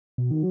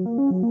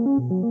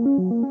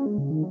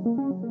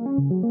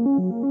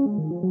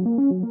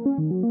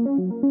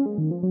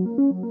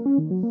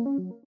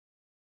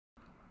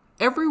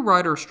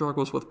writer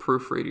struggles with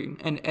proofreading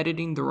and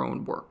editing their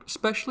own work,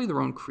 especially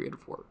their own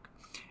creative work.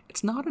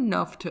 It's not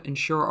enough to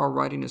ensure our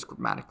writing is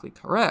grammatically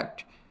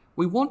correct.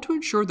 We want to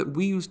ensure that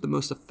we use the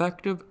most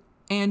effective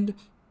and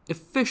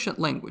efficient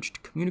language to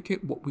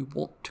communicate what we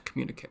want to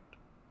communicate.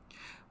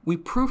 We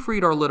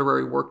proofread our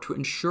literary work to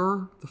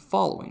ensure the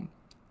following: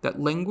 that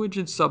language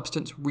and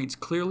substance reads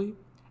clearly,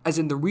 as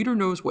in the reader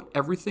knows what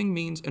everything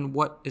means and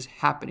what is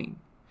happening,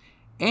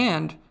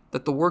 and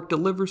that the work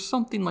delivers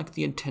something like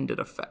the intended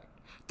effect.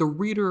 The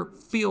reader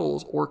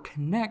feels or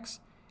connects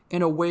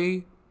in a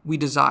way we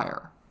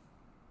desire.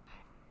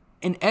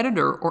 An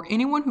editor or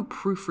anyone who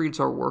proofreads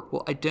our work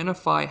will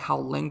identify how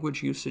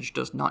language usage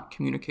does not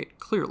communicate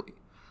clearly.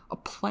 A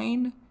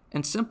plain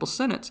and simple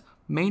sentence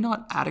may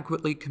not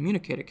adequately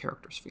communicate a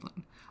character's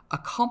feeling. A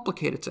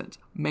complicated sentence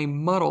may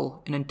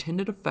muddle an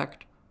intended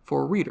effect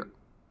for a reader.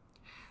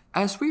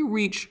 As we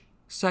reach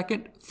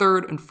second,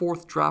 third, and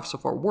fourth drafts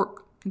of our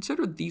work,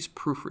 consider these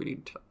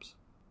proofreading tips.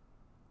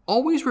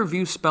 Always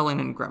review spelling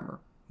and grammar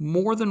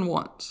more than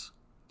once.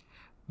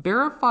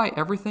 Verify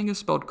everything is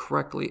spelled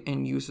correctly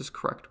and uses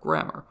correct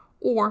grammar,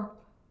 or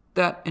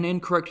that an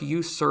incorrect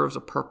use serves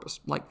a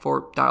purpose, like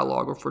for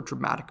dialogue or for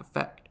dramatic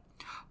effect.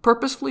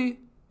 Purposefully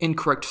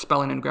incorrect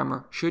spelling and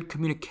grammar should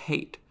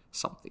communicate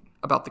something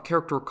about the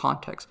character or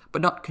context,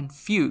 but not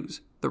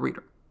confuse the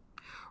reader.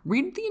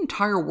 Read the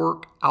entire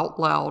work out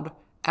loud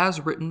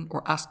as written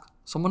or ask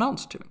someone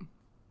else to.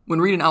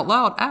 When reading out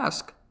loud,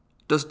 ask,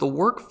 does the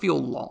work feel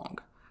long?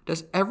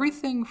 Does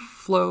everything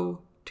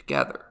flow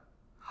together?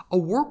 A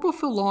work will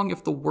feel long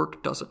if the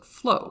work doesn't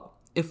flow,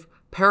 if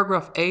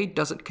paragraph A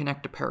doesn't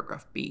connect to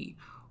paragraph B,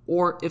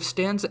 or if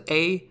stanza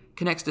A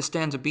connects to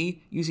stanza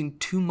B using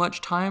too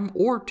much time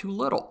or too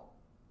little.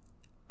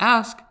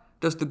 Ask,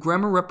 does the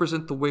grammar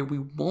represent the way we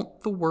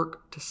want the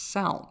work to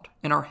sound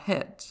in our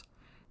heads?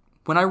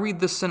 When I read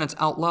this sentence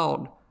out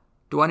loud,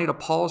 do I need a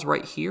pause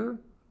right here?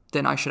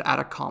 Then I should add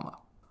a comma.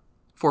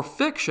 For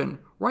fiction,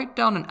 write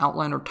down an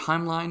outline or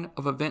timeline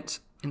of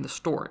events in the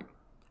story.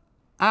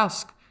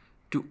 Ask,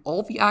 do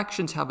all the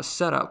actions have a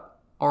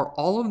setup? Are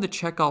all of the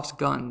Chekhov's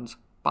guns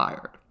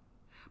fired?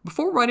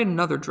 Before writing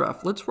another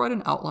draft, let's write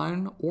an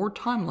outline or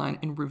timeline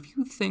and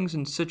review things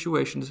and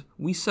situations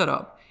we set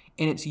up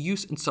and its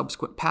use in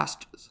subsequent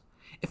passages.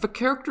 If a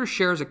character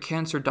shares a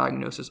cancer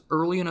diagnosis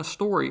early in a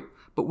story,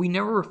 but we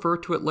never refer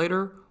to it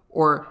later,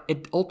 or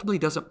it ultimately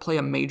doesn't play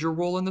a major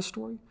role in the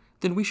story,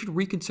 then we should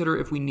reconsider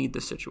if we need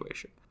this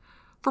situation.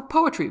 For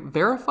poetry,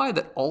 verify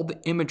that all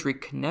the imagery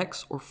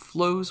connects or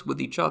flows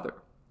with each other.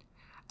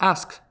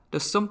 Ask,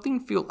 does something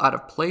feel out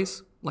of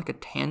place, like a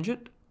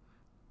tangent?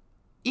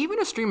 Even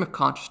a stream of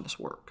consciousness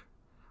work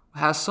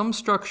has some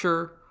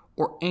structure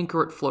or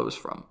anchor it flows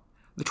from.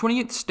 The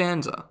 28th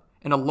stanza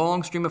in a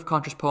long stream of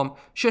conscious poem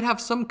should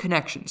have some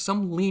connection,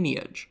 some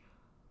lineage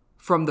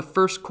from the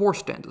first core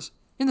stanzas,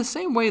 in the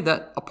same way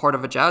that a part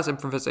of a jazz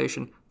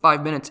improvisation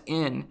 5 minutes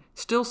in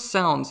still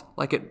sounds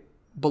like it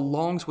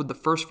belongs with the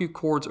first few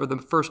chords or the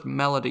first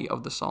melody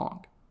of the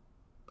song.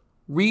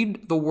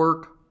 Read the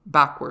work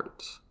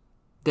backwards.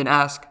 Then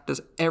ask,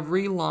 does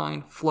every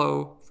line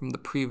flow from the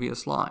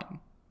previous line?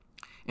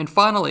 And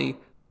finally,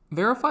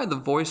 verify the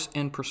voice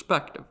and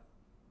perspective.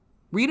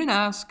 Read and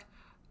ask,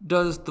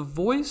 does the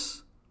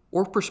voice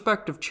or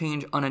perspective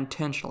change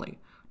unintentionally?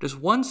 Does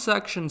one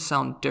section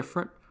sound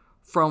different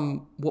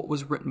from what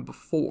was written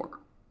before?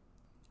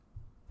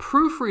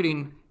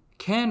 Proofreading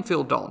can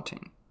feel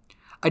daunting.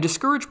 I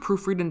discourage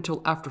proofreading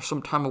until after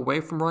some time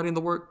away from writing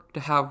the work to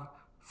have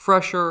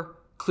fresher,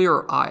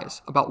 clearer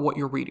eyes about what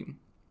you're reading.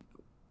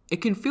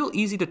 It can feel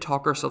easy to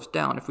talk ourselves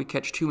down if we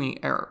catch too many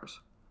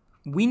errors.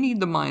 We need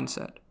the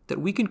mindset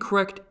that we can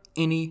correct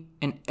any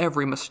and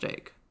every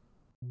mistake.